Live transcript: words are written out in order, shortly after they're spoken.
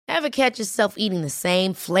Ever catch yourself eating the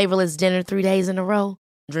same flavorless dinner 3 days in a row?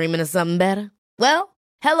 Dreaming of something better? Well,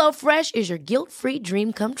 HelloFresh is your guilt-free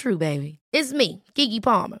dream come true, baby. It's me, Keke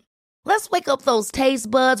Palmer. Let's wake up those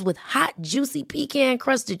taste buds with hot, juicy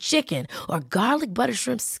pecan-crusted chicken or garlic butter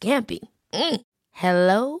shrimp scampi.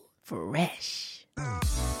 Hello Fresh.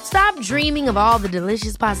 Stop dreaming of all the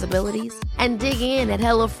delicious possibilities and dig in at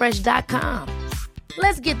HelloFresh.com.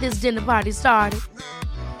 Let's get this dinner party started.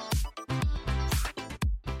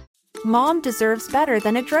 Mom deserves better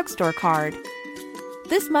than a drugstore card.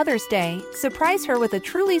 This Mother's Day, surprise her with a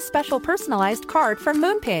truly special personalized card from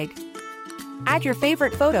Moonpig. Add your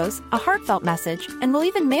favorite photos, a heartfelt message, and we'll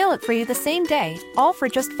even mail it for you the same day, all for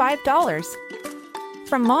just $5.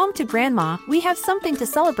 From mom to grandma, we have something to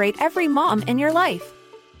celebrate every mom in your life.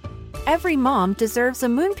 Every mom deserves a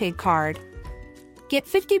Moonpig card. Get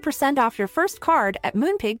 50% off your first card at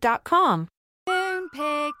Moonpig.com.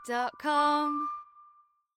 Moonpig.com.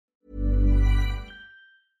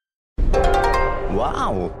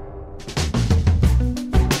 Wow.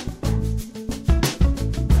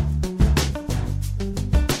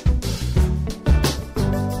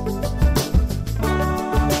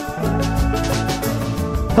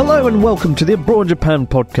 Hello and welcome to the Abroad in Japan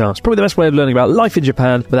podcast, probably the best way of learning about life in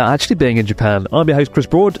Japan without actually being in Japan. I'm your host Chris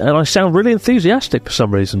Broad and I sound really enthusiastic for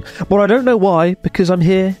some reason. Well, I don't know why, because I'm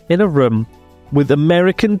here in a room with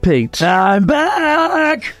American Pete. I'm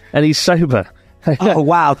back! And he's sober. Oh,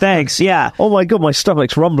 wow, thanks, yeah. Oh my god, my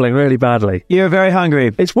stomach's rumbling really badly. You're very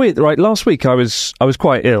hungry. It's weird, right? Last week I was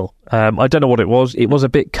quite ill. I don't know what it was. It was a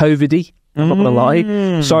bit COVID-y, I'm not going to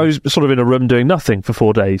lie. So I was sort of in a room doing nothing for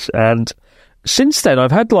 4 days, and since then,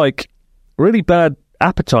 I've had, really bad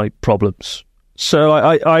appetite problems. So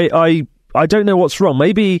I don't know what's wrong.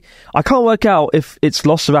 Maybe I can't work out if it's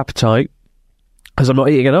loss of appetite because I'm not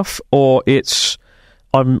eating enough, or it's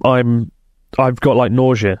I've got,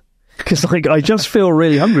 nausea. Because, I just feel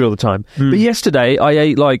really hungry all the time. But yesterday, I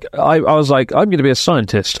ate, I was like, I'm going to be a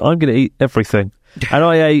scientist. I'm going to eat everything. And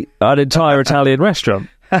I ate an entire Italian restaurant.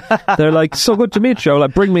 They're like, so good to meet you. I'm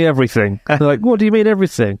like, bring me everything. They're like, what do you mean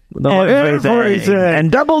everything? Everything.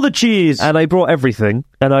 And double the cheese. And I brought everything,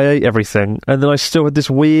 and I ate everything, and then I still had this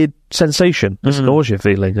weird sensation, this nausea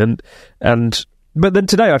feeling. But then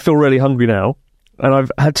today I feel really hungry now, and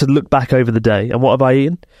I've had to look back over the day. And what have I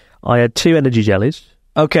eaten? I had 2 energy jellies.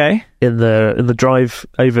 Okay. In the drive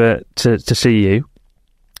over to see you,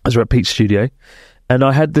 as we're at Pete's studio. And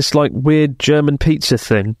I had this, weird German pizza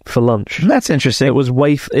thing for lunch. That's interesting. It was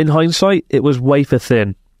in hindsight, it was wafer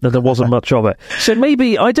thin, and there wasn't much of it. So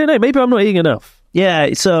maybe, I don't know, maybe I'm not eating enough. Yeah,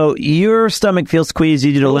 so your stomach feels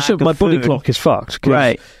squeezy due to lack of my body food. clock is fucked.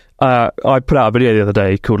 Right. I put out a video the other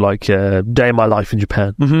day called, Day in My Life in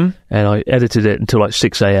Japan. Mm-hmm. And I edited it until,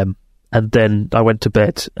 6 a.m. And then I went to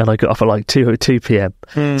bed, and I got up at 2 p.m.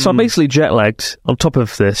 So I'm basically jet-lagged on top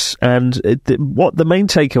of this, and what the main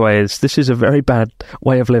takeaway is, this is a very bad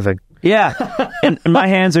way of living. Yeah, and my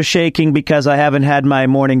hands are shaking because I haven't had my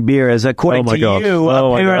morning beer, as according to you,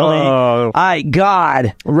 apparently.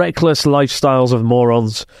 God. Reckless lifestyles of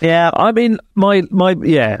morons. Yeah. I mean,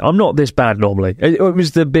 I'm not this bad normally. It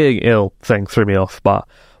was the being ill thing threw me off, but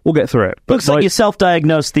we'll get through it. But looks like you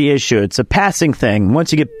self-diagnosed the issue. It's a passing thing.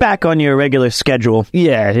 Once you get back on your regular schedule.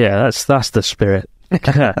 Yeah, that's the spirit.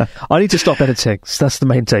 I need to stop editing. That's the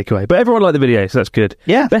main takeaway. But everyone liked the video, so that's good.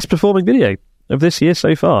 Yeah. Best performing video of this year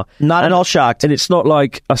so far. Not at all shocked. And it's not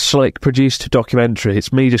like a slick produced documentary.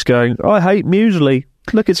 It's me just going, I hate muesli.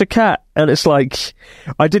 Look, it's a cat. And it's I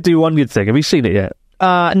did do one good thing. Have you seen it yet?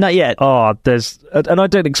 Not yet. Oh, and I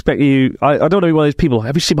don't expect you, I don't want to be one of those people,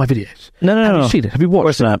 have you seen my videos? No. Have you seen it? Have you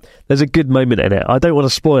watched it? Not. There's a good moment in it. I don't want to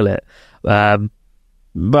spoil it.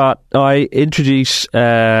 But I introduce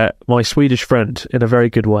my Swedish friend in a very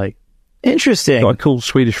good way. Interesting. I've got a cool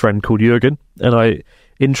Swedish friend called Jürgen, and I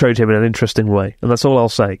introed him in an interesting way, and that's all I'll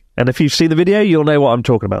say. And if you've seen the video, you'll know what I'm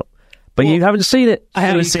talking about. But you haven't seen it. I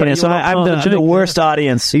haven't seen it, so I'm the worst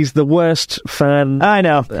audience. He's the worst fan. I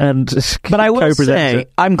know. But I will say,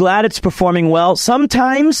 I'm glad it's performing well.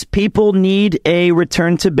 Sometimes people need a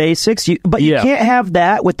return to basics, but you can't have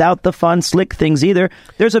that without the fun, slick things either.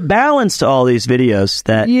 There's a balance to all these videos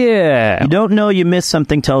that you don't know you missed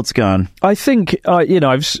something till it's gone. I think, I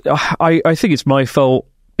think it's my fault.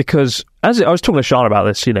 Because I was talking to Sean about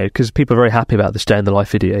this, because people are very happy about this day in the life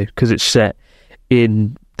video because it's set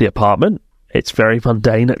in the apartment. It's very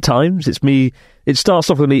mundane at times. It's me. It starts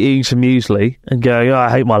off with me eating some muesli and going, I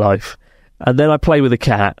hate my life. And then I play with a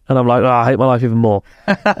cat and I'm like, I hate my life even more.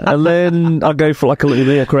 And then I go for a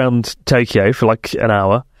little walk around Tokyo for an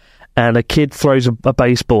hour, and a kid throws a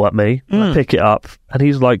baseball at me. And I pick it up and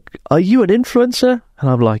he's like, are you an influencer? And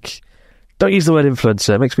I'm like, don't use the word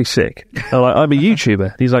influencer. It makes me sick. I'm like, I'm a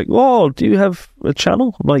YouTuber. He's like, oh, do you have a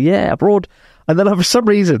channel? I'm like, yeah, abroad. And then for some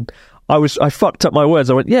reason, I fucked up my words.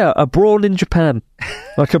 I went, yeah, a brawn in Japan.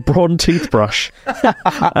 Like a brawn toothbrush.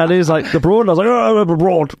 And he was like, the brawn? I was like, oh, I'm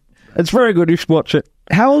abroad. It's very good. You should watch it.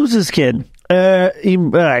 How old was this kid?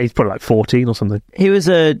 He's probably like 14 or something. He was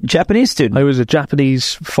a Japanese student. He was a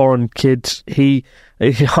Japanese foreign kid. He's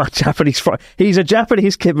a Japanese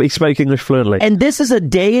kid, but he spoke English fluently. And this is a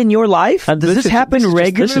day in your life? And Does this happen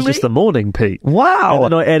regularly? This is just the morning, Pete. Wow.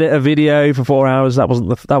 And then I edit a video for 4 hours. That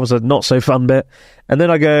was a not so fun bit. And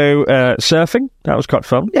then I go surfing. That was quite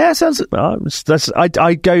fun. Yeah, sounds. I go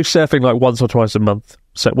surfing like once or twice a month,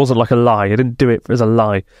 so it wasn't like a lie. I didn't do it as a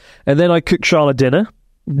lie. And then I cooked Charlotte dinner.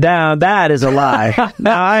 Now that is a lie.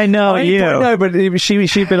 Now I know you. No, but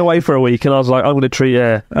she'd been away for a week, and I was like, I'm going to treat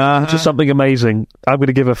her to something amazing. I'm going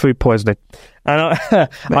to give her food poisoning, and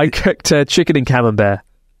I cooked chicken and camembert.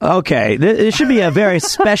 Okay, it should be a very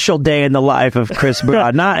special day in the life of Chris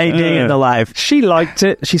Broad, not a day in the life. She liked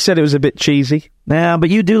it. She said it was a bit cheesy. Yeah,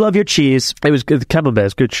 but you do love your cheese. It was good. The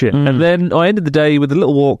camembert's good shit. And then I ended the day with a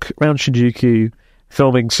little walk around Shinjuku,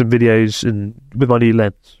 filming some videos and with my new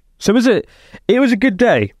lens. So it was a good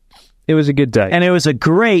day. It was a good day. And it was a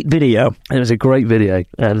great video. It was a great video.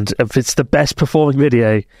 And if it's the best performing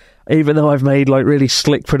video, even though I've made like really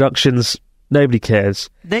slick productions, nobody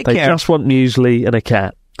cares. They care. Just want muesli and a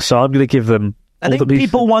cat. So I'm going to give them I think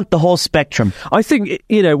people want the whole spectrum. I think,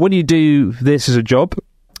 when you do this as a job,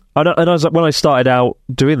 and I was like, when I started out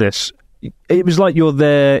doing this, it was like you're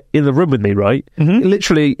there in the room with me, right? Mm-hmm.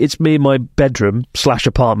 Literally, it's me in my bedroom /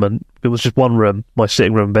 apartment. It was just one room, my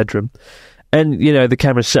sitting room and bedroom. And, the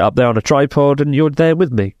camera's set up there on a tripod, and you're there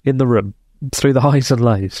with me in the room through the highs and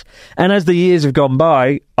lows. And as the years have gone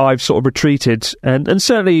by, I've sort of retreated. And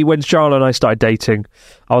certainly when Charlotte and I started dating,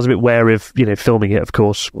 I was a bit wary of, filming it, of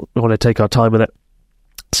course. I want to take our time with it.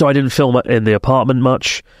 So I didn't film it in the apartment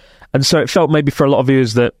much. And so it felt maybe for a lot of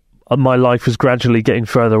viewers that my life was gradually getting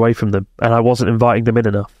further away from them, and I wasn't inviting them in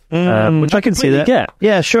enough. Which I can see that. Get.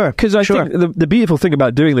 Yeah, sure. Because I think the beautiful thing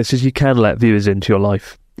about doing this is you can let viewers into your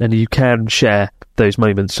life, and you can share those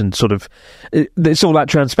moments, and sort of it's all that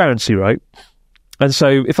transparency, right? And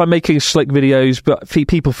so if I'm making slick videos, but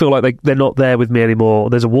people feel like they're not there with me anymore,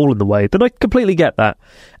 there's a wall in the way, then I completely get that.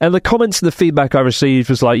 And the comments and the feedback I received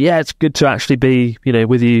was like, yeah, it's good to actually be,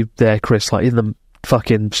 with you there, Chris, like in the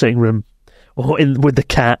fucking sitting room, or with the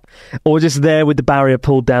cat, or just there with the barrier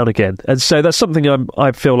pulled down again. And so that's something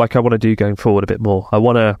I feel like I want to do going forward a bit more. I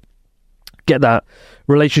want to get that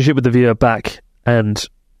relationship with the viewer back and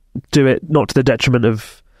do it not to the detriment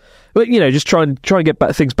of, just try and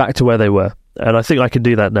get things back to where they were. And I think I can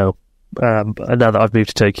do that now. And now that I've moved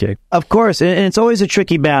to Tokyo. Of course, and it's always a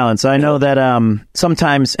tricky balance. I know that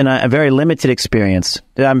sometimes in a very limited experience,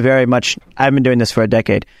 I've been doing this for a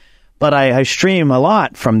decade, but I stream a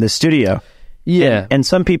lot from the studio. Yeah. And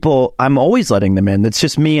some people, I'm always letting them in. It's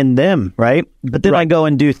just me and them, right? But then I go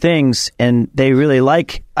and do things, and they really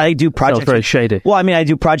I do projects. Sounds very shady. Well, I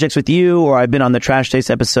do projects with you, or I've been on the Trash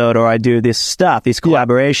Taste episode, or I do this stuff, these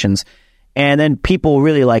collaborations. And then people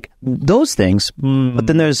really like those things. But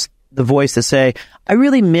then there's the voice that say, I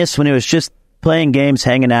really miss when it was just playing games,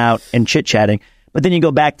 hanging out, and chit-chatting. But then you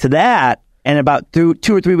go back to that, and about 2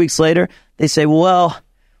 or 3 weeks later, they say, well,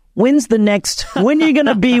 when are you going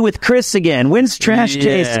to be with Chris again? When's Trash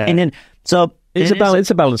Taste? And then, so it's a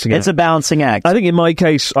balancing act. It's a balancing act. I think in my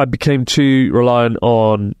case, I became too reliant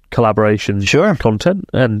on collaboration content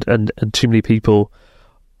and too many people.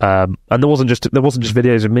 And there wasn't just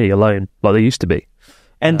videos of me alone like there used to be.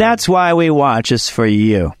 And that's why we watch is for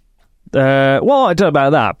you. Well, I don't know about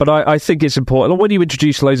that, but I think it's important. When you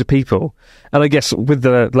introduce loads of people, and I guess with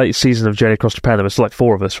the latest season of Journey Across Japan, there was like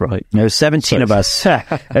 4 of us, right? There was 17 of us. It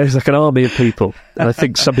was like an army of people. And I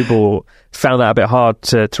think some people found that a bit hard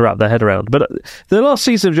to wrap their head around. But the last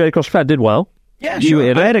season of Journey Across Japan did well. Yeah,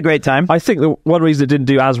 sure. I had a great time. I think the one reason it didn't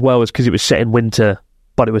do as well was because it was set in winter,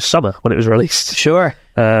 but it was summer when it was released. Sure.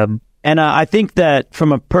 And I think that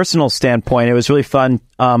from a personal standpoint, it was really fun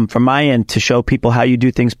from my end to show people how you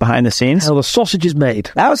do things behind the scenes. How the sausage is made.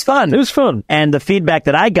 That was fun. It was fun. And the feedback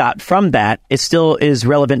that I got from that, it still is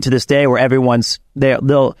relevant to this day, where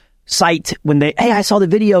they'll cite when hey, I saw the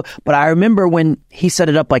video, but I remember when he set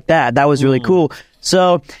it up like that. That was really cool.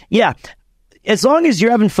 So, yeah. As long as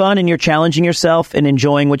you're having fun and you're challenging yourself and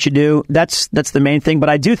enjoying what you do, that's the main thing. But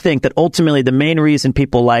I do think that ultimately the main reason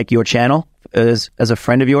people like your channel as a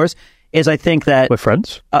friend of yours is I think that... We're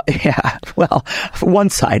friends? Yeah, well,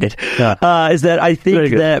 one-sided. Yeah. Is that I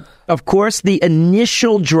think that, of course, the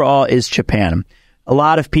initial draw is Japan. a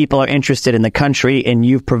lot of people are interested in the country, and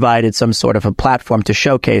you've provided some sort of a platform to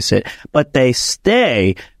showcase it. But they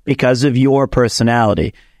stay because of your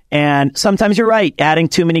personality. And sometimes you're right. Adding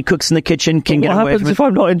too many cooks in the kitchen can get away from it. What happens if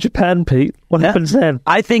I'm not in Japan, Pete? What happens then?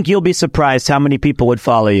 I think you'll be surprised how many people would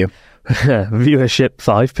follow you. Viewership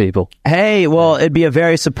 5 people. Hey, well, it'd be a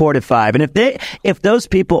very supportive 5. And if those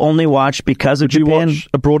people only watch because of Japan, you watch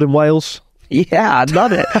Abroad in Wales? Yeah, I'd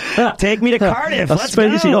love it. Take me to Cardiff. Let's go.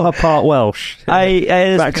 You are part Welsh.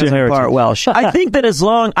 Back to your part Welsh. I think that as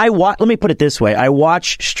long let me put it this way: I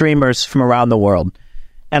watch streamers from around the world.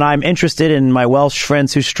 And I'm interested in my Welsh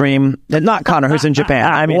friends who stream. Not Connor, who's in Japan.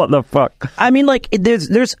 I mean, what the fuck? I mean, like,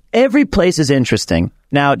 there's every place is interesting.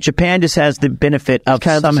 Now, Japan just has the benefit of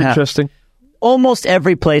Kansas interesting. Almost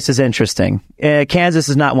every place is interesting. Kansas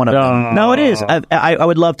is not one of them. No, it is. I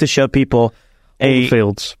would love to show people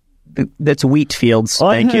fields. That's wheat fields.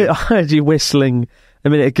 Thank you. I heard you whistling a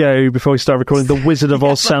minute ago before we started recording the Wizard of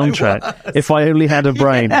Oz soundtrack. If I only had a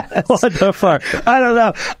brain. Yes. What the fuck? I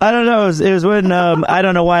don't know. It was when I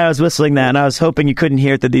don't know why I was whistling that, and I was hoping you couldn't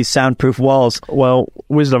hear it through these soundproof walls. Well,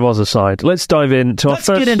 Wizard of Oz aside, let's dive into our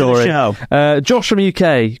first story. Josh from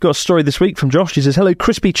UK. Got a story this week from Josh. He says, "Hello,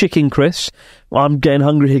 crispy chicken, Chris. I'm getting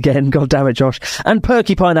hungry again. God damn it, Josh. And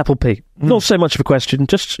Perky Pineapple Pete. Not so much of a question,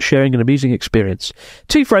 just sharing an amusing experience.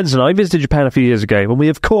 2 friends and I visited Japan a few years ago, and we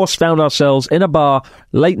of course found ourselves in a bar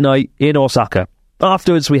late night in Osaka.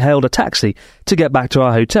 Afterwards, we hailed a taxi to get back to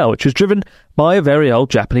our hotel, which was driven by a very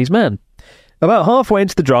old Japanese man. About halfway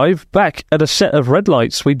into the drive, back at a set of red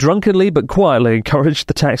lights, we drunkenly but quietly encouraged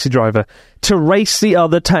the taxi driver to race the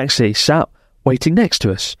other taxi sat waiting next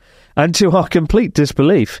to us. And to our complete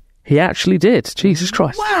disbelief, he actually did. Jesus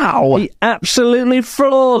Christ. Wow. He absolutely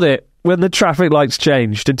floored it when the traffic lights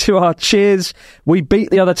changed. And to our cheers, we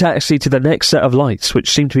beat the other taxi to the next set of lights, which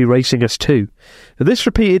seemed to be racing us too. This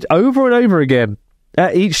repeated over and over again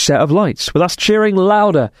at each set of lights, with us cheering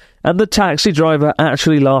louder and the taxi driver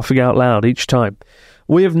actually laughing out loud each time.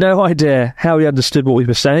 We have no idea how he understood what we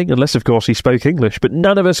were saying, unless, of course, he spoke English, but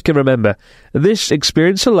none of us can remember. This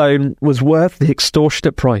experience alone was worth the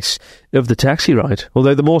extortionate price of the taxi ride,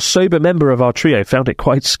 although the more sober member of our trio found it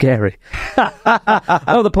quite scary."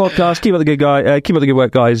 Another podcast. Keep up the good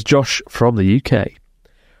work, guys. Josh from the UK.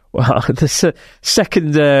 Well, the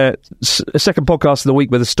second podcast of the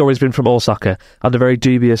week where the story's been from Osaka under very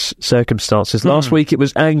dubious circumstances. Last week it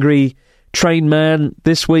was angry train man.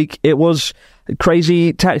 This week it was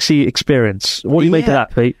crazy taxi experience. What do you make of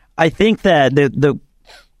that, Pete? I think that the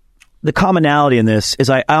commonality in this is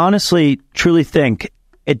I honestly, truly think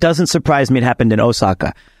it doesn't surprise me it happened in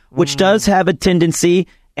Osaka, which does have a tendency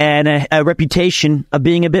and a reputation of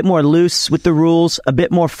being a bit more loose with the rules, a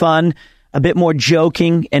bit more fun, a bit more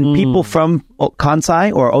joking, and people from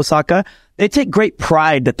Kansai or Osaka, they take great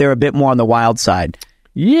pride that they're a bit more on the wild side.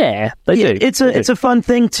 Yeah, they do. It's a fun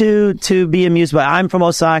thing to be amused by. I'm from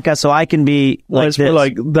Osaka, so I can be like this.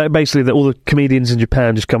 Like basically, all the comedians in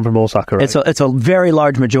Japan just come from Osaka. Right? It's a very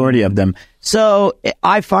large majority of them. So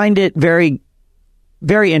I find it very,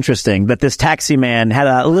 very interesting that this taxi man had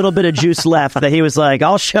a little bit of juice left. That he was like,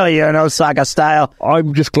 "I'll show you an Osaka style."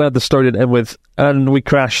 I'm just glad the story didn't end with "and we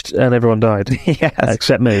crashed and everyone died." Yes.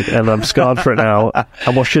 Except me, and I'm scarred for it now.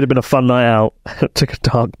 And what should have been a fun night out took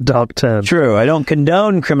a dark turn. True. I don't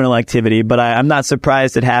condone criminal activity, but I'm not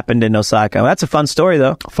surprised it happened in Osaka. Well, that's a fun story,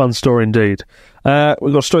 though. Fun story indeed.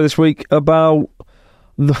 We've got a story this week about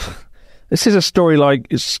this is a story like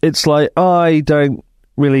it's like I don't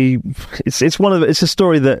really. It's a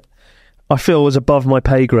story that I feel was above my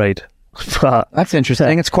pay grade. But that's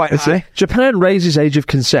interesting. It's quite high. Japan raises age of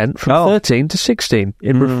consent from 13 to 16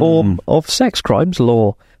 in reform of sex crimes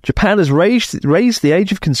law. Japan has raised the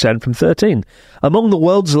age of consent from 13, among the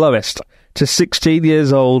world's lowest, to 16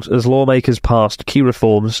 years old as lawmakers passed key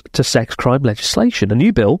reforms to sex crime legislation. A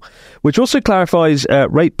new bill, which also clarifies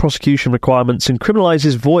rape prosecution requirements and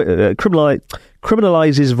criminalises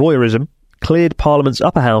voyeurism, cleared Parliament's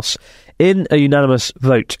upper house in a unanimous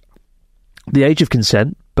vote. The age of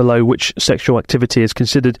consent, below which sexual activity is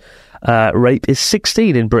considered rape, is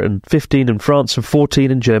 16 in Britain, 15 in France, and 14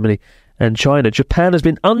 in Germany and China. Japan has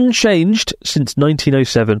been unchanged since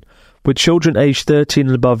 1907, with children aged 13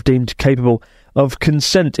 and above deemed capable of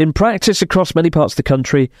consent. In practice, across many parts of the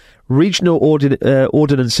country, regional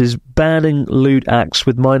ordinances banning lewd acts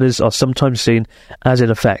with minors are sometimes seen as in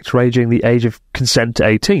effect, raising the age of consent to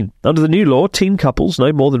 18. Under the new law, teen couples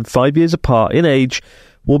no more than 5 years apart in age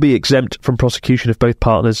will be exempt from prosecution if both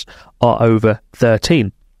partners are over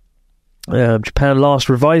 13. Japan last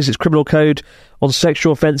revised its criminal code on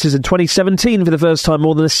sexual offences in 2017 for the first time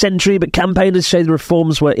more than a century, but campaigners say the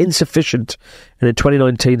reforms were insufficient. And in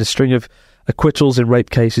 2019, a string of Acquittals in rape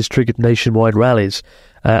cases triggered nationwide rallies.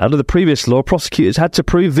 Under the previous law, prosecutors had to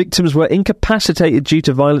prove victims were incapacitated due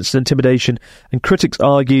to violence and intimidation, and critics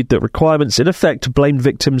argued that requirements in effect blamed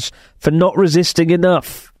victims for not resisting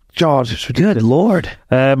enough. God, it's ridiculous. Good Lord.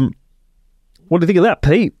 What do you think of that,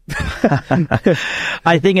 Pete?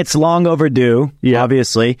 I think it's long overdue,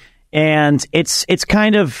 obviously. And it's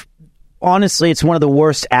kind of, honestly, it's one of the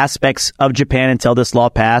worst aspects of Japan until this law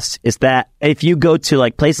passed, is that if you go to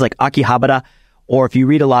like places like Akihabara, or if you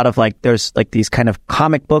read a lot of like, there's like these kind of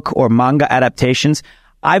comic book or manga adaptations,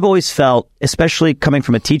 I've always felt, especially coming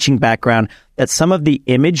from a teaching background, that some of the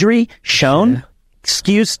imagery shown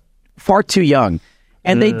skews far too young.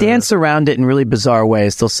 And they dance around it in really bizarre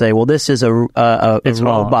ways. They'll say, well, this is a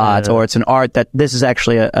robot, or it's an art, that this is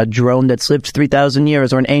actually a drone that's lived 3,000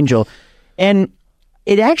 years, or an angel. And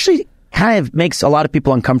it actually kind of makes a lot of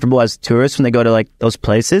people uncomfortable as tourists when they go to like those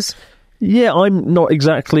places. Yeah, I'm not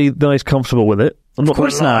exactly the most comfortable with it. I'm not, of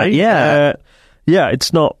course not. Yeah.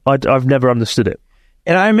 It's not. I've never understood it.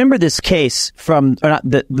 And I remember this case from, or not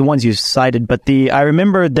the ones you cited, but I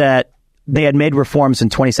remember that they had made reforms in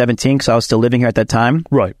 2017 because I was still living here at that time.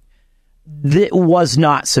 Right. That was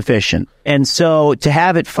not sufficient. And so to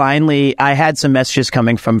have it finally, I had some messages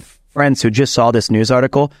coming from friends who just saw this news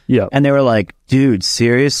article. Yeah. And they were like, dude,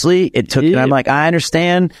 seriously? It took, and I'm like, I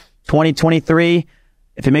understand, 2023.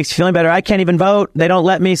 If it makes you feeling better, I can't even vote. They don't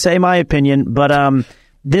let me say my opinion. But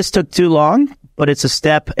this took too long, but it's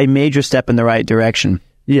a major step in the right direction.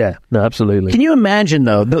 Yeah, no, absolutely. Can you imagine,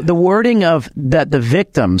 though, the wording of that the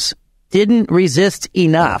victims didn't resist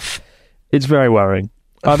enough? It's very worrying.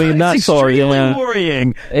 I mean, that's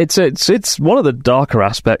worrying. It's one of the darker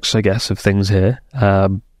aspects, I guess, of things here,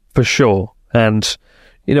 for sure. And,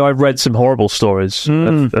 you know, I've read some horrible stories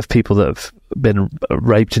of people that have been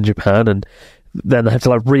raped in Japan, and then they have to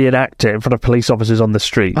like reenact it in front of police officers on the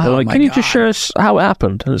street. They're like, can you just show us how it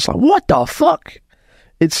happened? And it's like, what the fuck?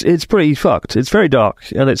 It's pretty fucked. It's very dark,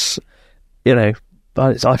 and it's, you know,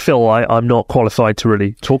 I feel like I'm not qualified to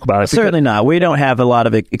really talk about it. Certainly not. We don't have a lot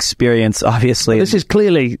of experience, obviously. This is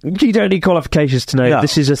clearly, you don't need qualifications to know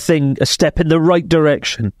this is a step in the right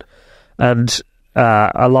direction. And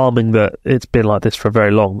alarming that it's been like this for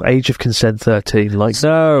very long. Age of consent 13, like,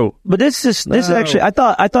 no. But this is actually, I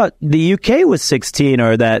thought the UK was 16,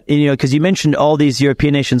 or that, you know, because you mentioned all these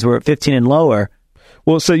European nations were at 15 and lower.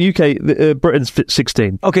 Well, so UK, Britain's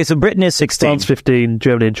 16. Okay, so Britain is 16. France 15,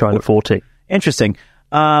 Germany and China 14. Interesting.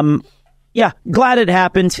 Yeah, glad it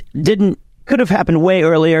happened. Could have happened way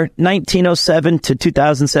earlier. 1907 to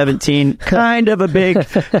 2017, kind of a big,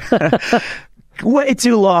 way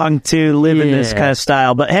too long to live in this kind of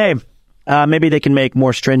style. But hey, maybe they can make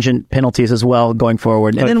more stringent penalties as well going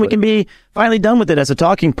forward. And then we can be finally done with it as a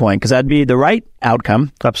talking point, because that'd be the right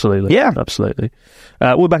outcome. Absolutely. Yeah. Absolutely.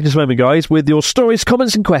 We're back in just a moment, guys, with your stories,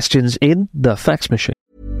 comments and questions in the Fax Machine.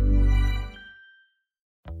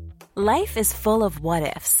 Life is full of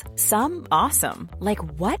what-ifs. Some awesome, like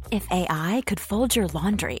what if AI could fold your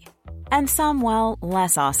laundry? And some, well,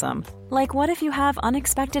 less awesome, like what if you have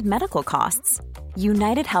unexpected medical costs?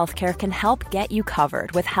 United Healthcare can help get you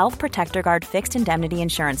covered with Health Protector Guard fixed indemnity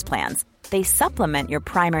insurance plans. They supplement your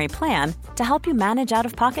primary plan to help you manage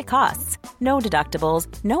out-of-pocket costs. No deductibles,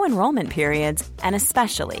 no enrollment periods, and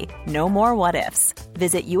especially no more what-ifs.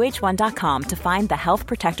 Visit uh1.com to find the Health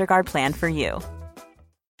Protector Guard plan for you.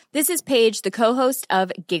 This is Paige, the co-host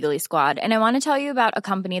of Giggly Squad, and I want to tell you about a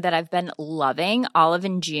company that I've been loving, Olive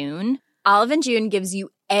 & June. Olive & June gives you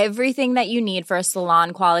everything that you need for a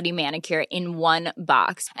salon-quality manicure in one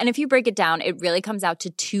box. And if you break it down, it really comes out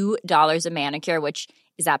to $2 a manicure, which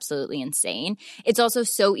is absolutely insane. It's also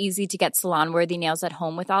so easy to get salon-worthy nails at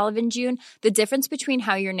home with Olive & June. The difference between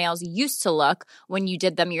how your nails used to look when you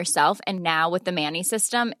did them yourself and now with the Mani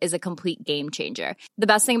system is a complete game changer. The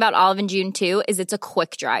best thing about Olive & June, too, is it's a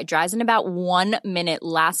quick dry. Dries in about 1 minute,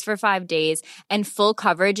 lasts for 5 days, and full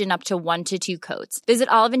coverage in up to 1 to 2 coats. Visit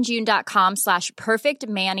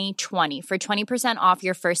oliveandjune.com/perfectmani20 for 20% off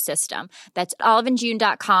your first system. That's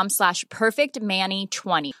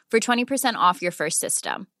oliveandjune.com/perfectmani20 for 20% off your first system.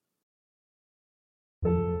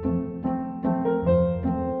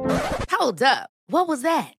 Hold up. What was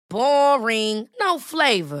that? Boring. No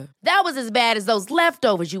flavor. That was as bad as those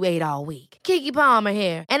leftovers you ate all week. Keke Palmer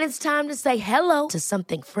here, and it's time to say hello to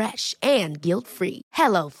something fresh and guilt-free.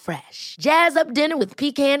 Hello Fresh. Jazz up dinner with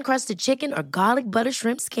pecan-crusted chicken or garlic butter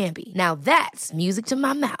shrimp scampi. Now that's music to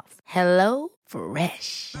my mouth. Hello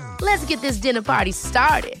Fresh. Let's get this dinner party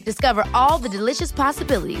started. Discover all the delicious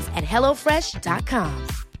possibilities at hellofresh.com.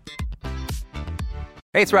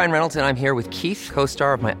 Hey, it's Ryan Reynolds, and I'm here with Keith,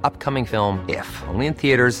 co-star of my upcoming film, If, only in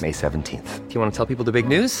theaters May 17th. Do you want to tell people the big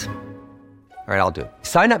news? All right, I'll do it.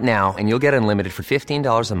 Sign up now and you'll get unlimited for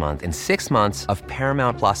 $15 a month and 6 months of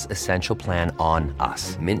Paramount Plus Essential Plan on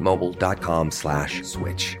us.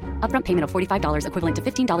 MintMobile.com/switch. Upfront payment of $45 equivalent to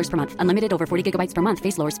 $15 per month. Unlimited over 40 gigabytes per month.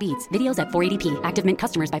 Face lower speeds. Videos at 480p. Active Mint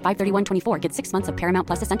customers by 531.24 get 6 months of Paramount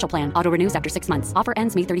Plus Essential Plan. Auto renews after 6 months. Offer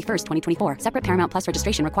ends May 31st, 2024. Separate Paramount Plus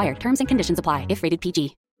registration required. Terms and conditions apply if rated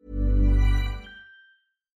PG.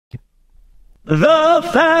 The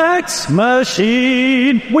Facts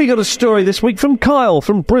Machine. We got a story this week from Kyle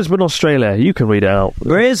from Brisbane, Australia. You can read it out.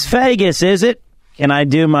 Bris Vegas, is it? Can I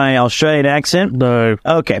do my Australian accent? No.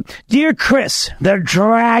 Okay. Dear Chris, the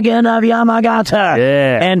Dragon of Yamagata.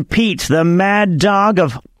 Yeah. And Pete, the Mad Dog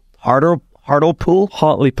of Hartlepool. Hartlepool.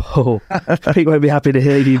 Pete won't be happy to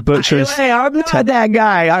hear you butcher his... Hey, I'm not that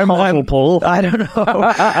guy. I'm Hartlepool. I don't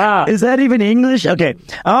know. Is that even English? Okay.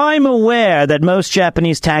 I'm aware that most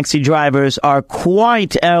Japanese taxi drivers are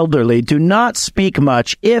quite elderly, do not speak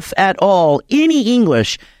much, if at all, any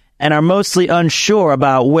English, and are mostly unsure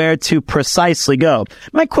about where to precisely go.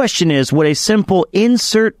 My question is, would a simple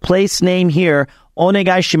insert place name here,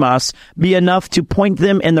 onegaishimasu, be enough to point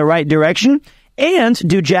them in the right direction? And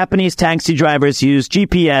do Japanese taxi drivers use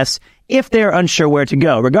GPS if they're unsure where to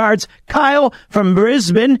go? Regards, Kyle from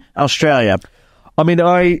Brisbane, Australia. I mean,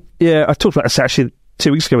 I talked about this actually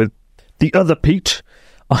 2 weeks ago with the other Pete.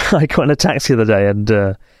 I got in a taxi the other day, and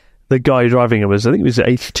the guy driving it was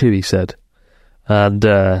 82, he said. And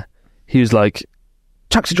he was like,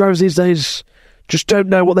 taxi drivers these days just don't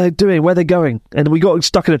know what they're doing, where they're going. And we got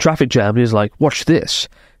stuck in a traffic jam, and he was like, watch this.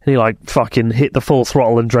 And he fucking hit the full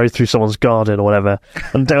throttle and drove through someone's garden or whatever,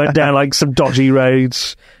 and went down some dodgy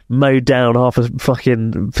roads, mowed down half a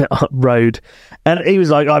fucking road. And he was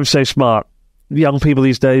like, I'm so smart. Young people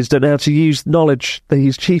these days don't know how to use knowledge. They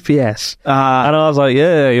use GPS. And I was like,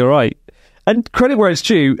 yeah, you're right. And credit where it's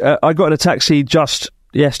due, I got in a taxi just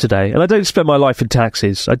yesterday, and I don't spend my life in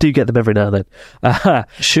taxis. I do get them every now and then.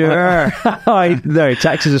 Sure. I know,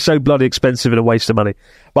 taxis are so bloody expensive and a waste of money.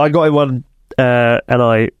 But I got in one, and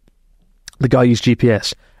the guy used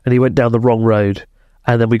GPS, and he went down the wrong road,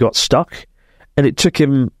 and then we got stuck, and it took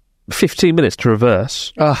him 15 minutes to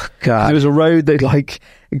reverse. Oh, God. There was a road that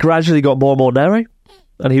gradually got more and more narrow,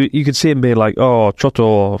 and you could see him being like, oh,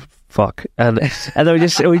 choto, fuck. And then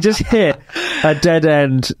we just hit a dead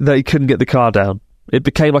end that he couldn't get the car down. It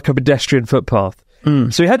became like a pedestrian footpath.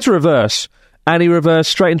 So he had to reverse, and he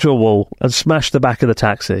reversed straight into a wall and smashed the back of the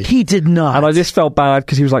taxi. He did not. And I just felt bad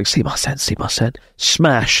because he was like, "Simasen."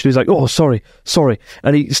 Smashed. He was like, "Oh, sorry."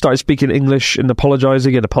 And he started speaking English and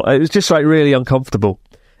apologising. It was just really uncomfortable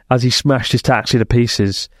as he smashed his taxi to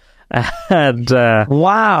pieces. And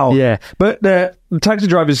wow. Yeah. But the taxi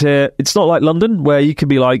drivers here, it's not like London where you can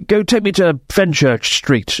be like, go take me to Fenchurch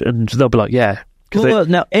Street. And they'll be like, yeah.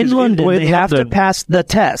 Now, in London, they have to pass the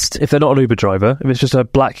test. If they're not an Uber driver, if it's just a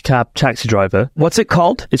black cab taxi driver. What's it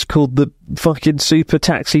called? It's called the fucking super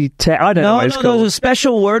taxi I don't know what it's called. There's a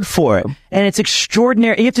special word for it. And it's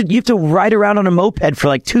extraordinary. You have to ride around on a moped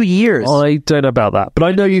for 2 years. I don't know about that. But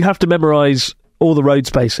I know you have to memorise all the roads,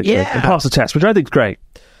 basically, and pass the test, which I think is great.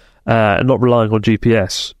 And not relying on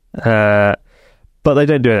GPS. But they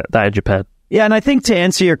don't do that in Japan. Yeah, and I think to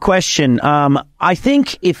answer your question, I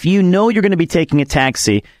think if you know you're going to be taking a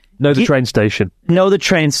taxi... Know the train station. Know the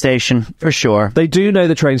train station, for sure. They do know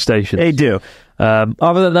the train station. They do.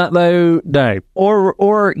 Other than that, though, no.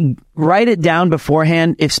 Or write it down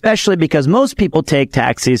beforehand, especially because most people take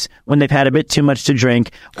taxis when they've had a bit too much to drink,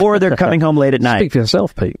 or they're coming home late at night. Speak for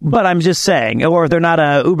yourself, Pete. But I'm just saying, or they're not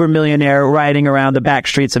a Uber millionaire riding around the back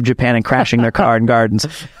streets of Japan and crashing their car in gardens.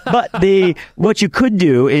 But what you could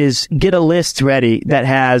do is get a list ready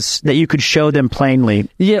that you could show them plainly.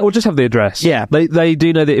 Yeah, or just have the address. Yeah. They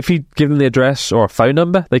do know that if you give them the address or a phone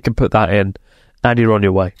number, they can put that in. And you're on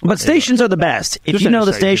your way. But stations are the best. If you know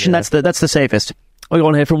the station, that's the safest. I got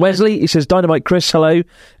one here from Wesley. He says, Dynamite Chris, hello,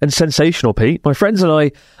 and Sensational Pete. My friends and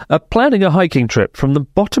I are planning a hiking trip from the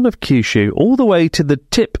bottom of Kyushu all the way to the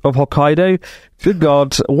tip of Hokkaido. Good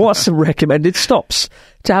God, what's some recommended stops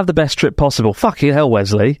to have the best trip possible? Fucking hell,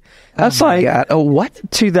 Wesley. That's what?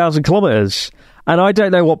 2,000 kilometres. And I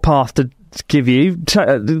don't know what path to give you.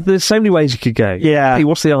 There's so many ways you could go. Yeah. Pete,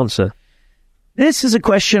 what's the answer? This is a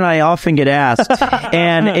question I often get asked,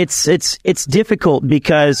 and it's difficult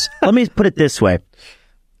because, let me put it this way.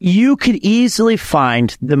 You could easily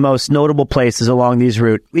find the most notable places along these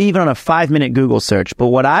routes, even on a 5-minute Google search. But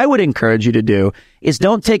what I would encourage you to do is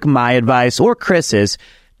don't take my advice or Chris's.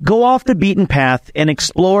 Go off the beaten path and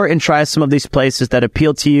explore and try some of these places that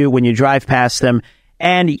appeal to you when you drive past them.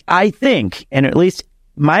 And I think, and at least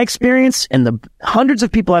my experience and the hundreds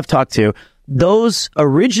of people I've talked to, those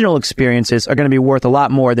original experiences are going to be worth a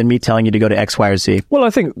lot more than me telling you to go to X, Y, or Z. Well, I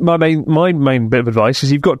think my main bit of advice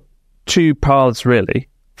is you've got two paths really.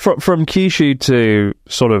 From Kyushu to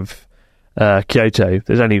sort of Kyoto,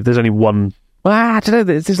 there's only one. I don't know.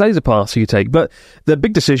 There's loads of paths you take, but the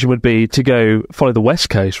big decision would be to go follow the west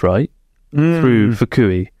coast, right, through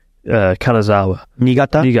Fukui, Kanazawa,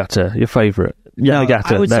 Niigata, your favourite.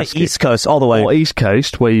 Yamagata, I would say East Coast all the way. Or East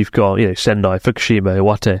Coast, where you've got Sendai, Fukushima,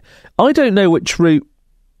 Iwate. I don't know which route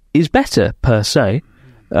is better per se.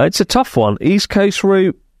 It's a tough one. East Coast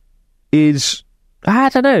route is. I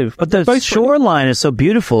don't know. But the shoreline is so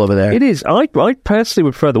beautiful over there. It is. I personally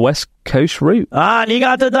would prefer the West Coast route.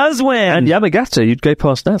 Niigata does win. And Yamagata, you'd go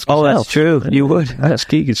past Natsuki. Oh, that's true. You would.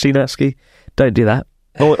 Natsuki, you can see Natsuki. Don't do that.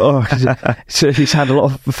 So he's had a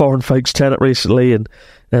lot of foreign folks turn up recently and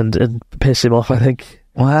piss him off, I think.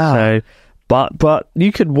 Wow. So, but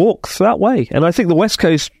you can walk that way. And I think the West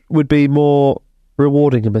Coast would be more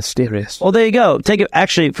rewarding and mysterious. Well, there you go. Take it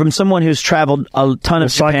actually from someone who's traveled a ton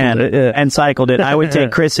of Japan and cycled it. I would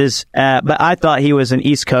take Chris's, but I thought he was an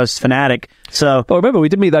East Coast fanatic. So, well, remember we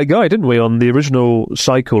did meet that guy, didn't we, on the original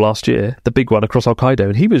cycle last year, the big one across Hokkaido,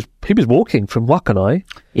 and he was walking from Wakanai,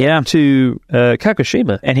 to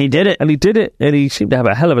Kagoshima, and he did it, and he seemed to have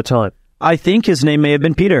a hell of a time. I think his name may have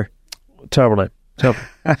been Peter. Terrible name. Terrible.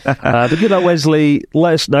 But good luck, Wesley.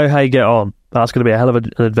 Let us know how you get on. That's going to be a hell of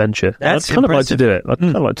an adventure. That's I'd kind of like to do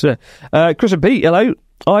it. Chris and Pete, hello.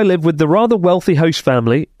 I live with the rather wealthy host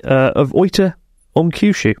family of Oita on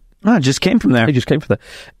Kyushu. Oh, it just came from there. He just came from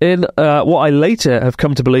there. In what I later have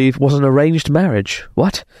come to believe was an arranged marriage.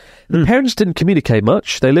 What? The parents didn't communicate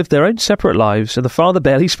much. They lived their own separate lives, and the father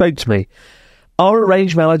barely spoke to me. Are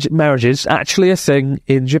arranged marriages actually a thing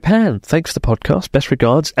in Japan? Thanks for the podcast. Best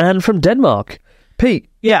regards. And from Denmark. Pete.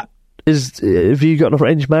 Yeah. Have you got an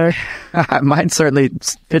arranged marriage? Mine certainly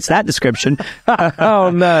fits that description. Oh,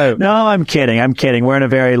 no. No, I'm kidding. We're in a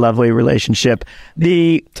very lovely relationship.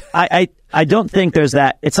 I don't think there's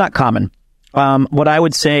that. It's not common. What I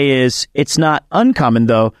would say is it's not uncommon,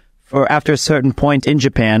 though, for after a certain point in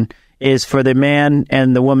Japan, is for the man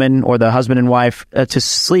and the woman or the husband and wife to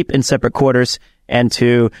sleep in separate quarters and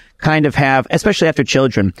to kind of have, especially after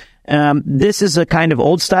children. This is a kind of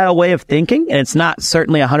old-style way of thinking, and it's not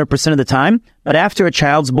certainly 100% of the time. But after a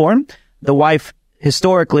child's born, the wife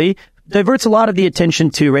historically diverts a lot of the attention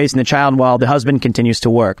to raising the child while the husband continues to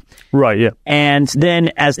work. Right, yeah. And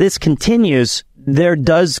then as this continues, there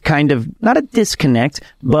does kind of, not a disconnect,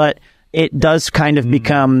 but it does kind of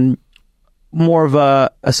become more of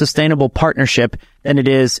a sustainable partnership than it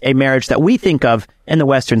is a marriage that we think of in the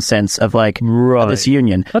Western sense of this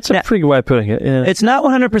union. That's a pretty good way of putting it. Yeah. It's not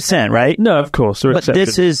 100%, right? No, of course. But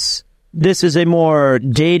this is a more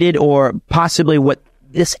dated or possibly what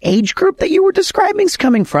this age group that you were describing is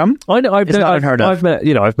coming from. I know.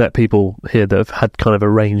 I've met people here that have had kind of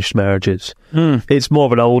arranged marriages. It's more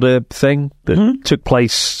of an older thing that took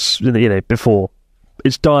place, before.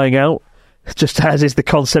 It's dying out. Just as is the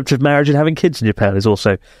concept of marriage and having kids in Japan is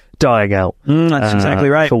also dying out. That's exactly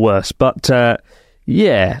right. For worse. But,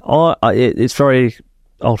 it's very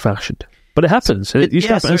old-fashioned. But it happens. It used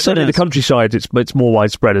to happen. Certainly in the countryside, it's more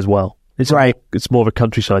widespread as well. It's more of a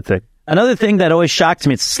countryside thing. Another thing that always shocked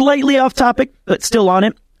me, it's slightly off topic, but still on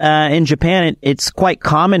it. In Japan, it's quite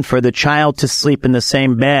common for the child to sleep in the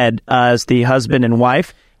same bed as the husband and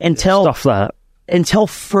wife until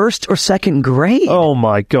first or second grade. Oh,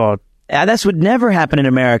 my God. This would never happen in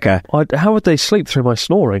America. How would they sleep through my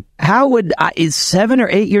snoring? Is 7 or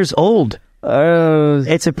 8 years old?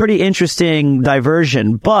 It's a pretty interesting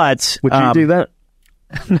diversion, but... Would you do that?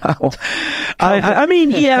 No.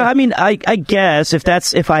 I guess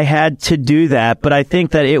if I had to do that, but I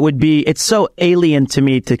think that it's so alien to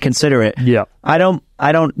me to consider it. Yeah. I don't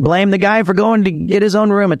blame the guy for going to get his own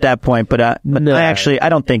room at that point, but no. I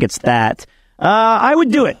don't think it's that. I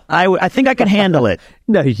would do it. I think I could handle it.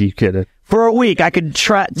 No, you couldn't. For a week, I could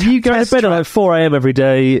try. You go to bed at 4 a.m. every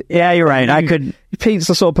day. Yeah, you're right. I could. Pete's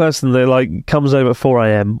the sort of person that comes over at 4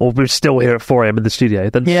 a.m. or we're still here at 4 a.m. in the studio,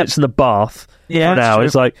 then sits in the bath for an hour.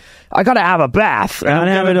 It's like, I gotta have a bath. I'm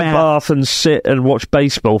having a bath and sit and watch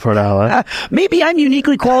baseball for an hour. Maybe I'm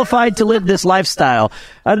uniquely qualified to live this lifestyle.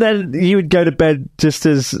 And then you would go to bed just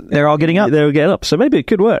as they're all getting up. They were getting up. So maybe it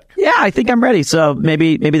could work. Yeah, I think I'm ready. So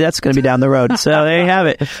maybe that's going to be down the road. So there you have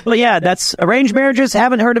it. Well, yeah, that's arranged marriages.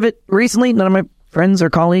 Haven't heard of it recently. None of my friends or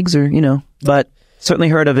colleagues but certainly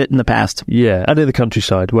heard of it in the past. Yeah, and in the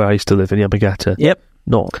countryside where I used to live in Yamagata. Yep.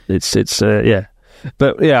 Yeah.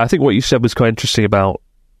 But yeah, I think what you said was quite interesting about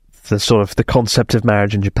the sort of the concept of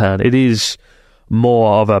marriage in Japan. It is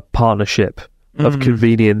more of a partnership of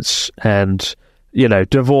convenience and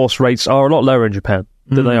divorce rates are a lot lower in Japan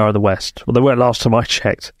than they are in the West. Well, they weren't last time I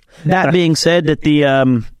checked. That being said, that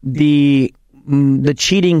the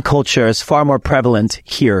cheating culture is far more prevalent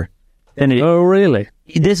here than it. Oh, really?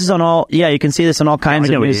 This is on all. Yeah, you can see this on all kinds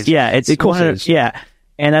of news. Yeah, of course it is. Yeah,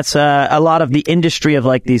 and that's a lot of the industry of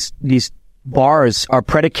like these bars are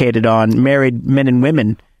predicated on married men and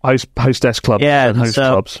women. Hostess clubs. Yeah, and host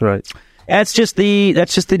clubs. Right. That's just the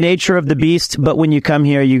nature of the beast. But when you come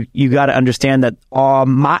here, you got to understand that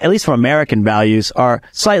at least from American values are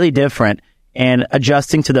slightly different, and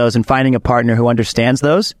adjusting to those and finding a partner who understands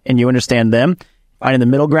those and you understand them, finding the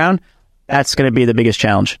middle ground, that's going to be the biggest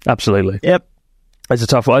challenge. Absolutely. Yep. It's a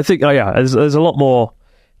tough one. I think. There's a lot more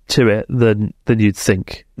to it than you'd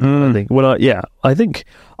think. I think when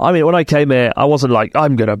I came here, I wasn't like,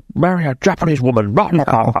 I'm going to marry a Japanese woman,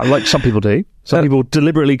 like some people do. Some people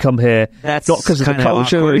deliberately come here, not because of the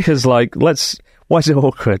culture, because why is it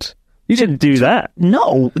awkward? You didn't do that.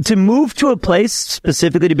 No, to move to a place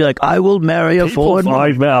specifically to be like, I will marry a foreign woman.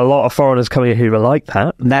 I've met a lot of foreigners coming here who are like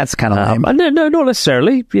that. That's kind of lame. No, not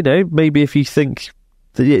necessarily. Maybe if you think,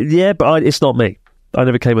 but it's not me. I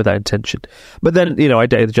never came with that intention. But then, I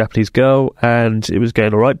dated a Japanese girl and it was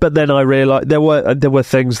going all right. But then I realised there were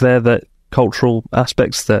things there, that cultural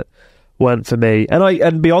aspects that weren't for me.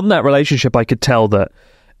 And beyond that relationship, I could tell that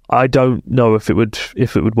I don't know if it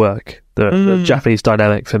would work. The Japanese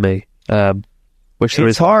dynamic for me. Which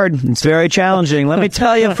it's hard. It's very challenging. Let me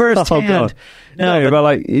tell you firsthand.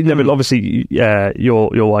 But obviously,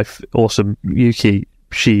 your wife, awesome Yuki,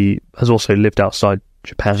 she has also lived outside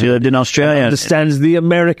Japan. She lived in Australia. Understands the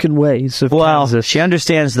American ways of Kansas. She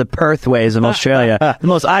understands the Perth ways of Australia. The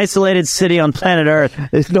most isolated city on planet Earth.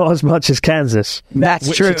 It's not as much as Kansas. That's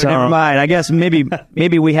Wichita. True. Never mind. I guess maybe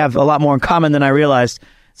we have a lot more in common than I realized.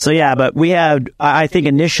 So yeah, but we had, I think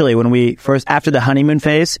initially when we first, after the honeymoon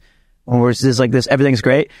phase, when we're just like this, everything's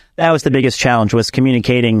great. That was the biggest challenge, was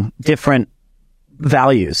communicating different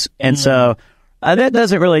values. And so that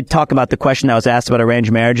doesn't really talk about the question I was asked about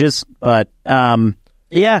arranged marriages, but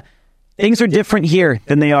yeah, things are different here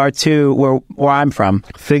than they are to where I'm from.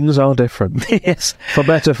 Things are different. Yes. For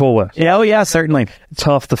better, for worse. Yeah, oh yeah, certainly. It's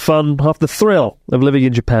half the fun, half the thrill of living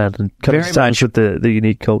in Japan and coming to touch with the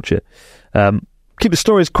unique culture. Keep the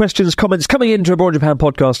stories, questions, comments coming into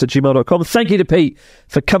abroadjapanpodcast@gmail.com. Thank you to Pete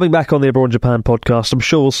for coming back on the Abroad Japan podcast. I'm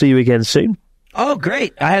sure we'll see you again soon. Oh,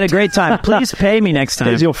 great. I had a great time. Please pay me next time.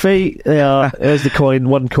 There's your fee. There's the coin.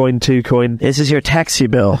 1 coin, 2 coin. This is your taxi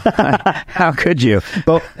bill. How could you?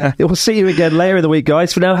 But we'll see you again later in the week,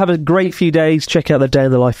 guys. For now, have a great few days. Check out the Day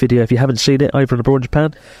in the Life video if you haven't seen it over in Abroad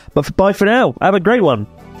Japan. But bye for now. Have a great one.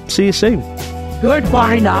 See you soon.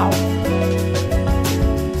 Goodbye now.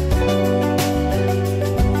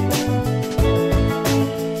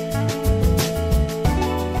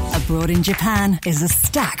 Abroad in Japan is a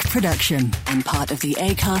Stack production and part of the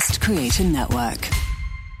Acast Creator Network.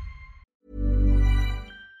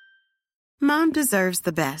 Mom deserves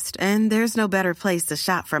the best, and there's no better place to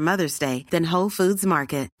shop for Mother's Day than Whole Foods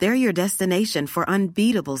Market. They're your destination for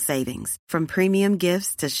unbeatable savings, from premium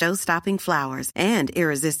gifts to show-stopping flowers and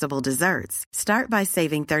irresistible desserts. Start by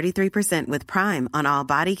saving 33% with Prime on all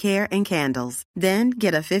body care and candles. Then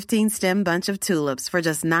get a 15-stem bunch of tulips for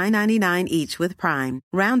just $9.99 each with Prime.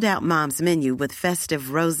 Round out Mom's menu with festive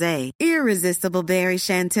rosé, irresistible berry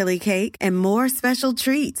chantilly cake, and more special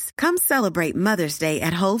treats. Come celebrate Mother's Day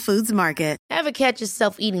at Whole Foods Market. Ever catch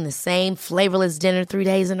yourself eating the same flavorless dinner 3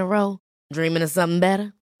 days in a row? Dreaming of something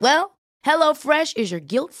better? Well, HelloFresh is your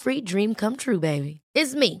guilt-free dream come true, baby.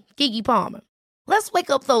 It's me, Keke Palmer. Let's wake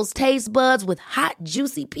up those taste buds with hot,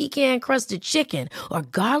 juicy pecan-crusted chicken or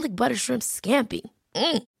garlic butter shrimp scampi.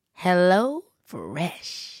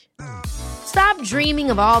 HelloFresh. Stop dreaming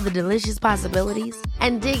of all the delicious possibilities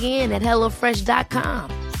and dig in at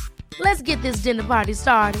HelloFresh.com. Let's get this dinner party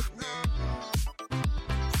started.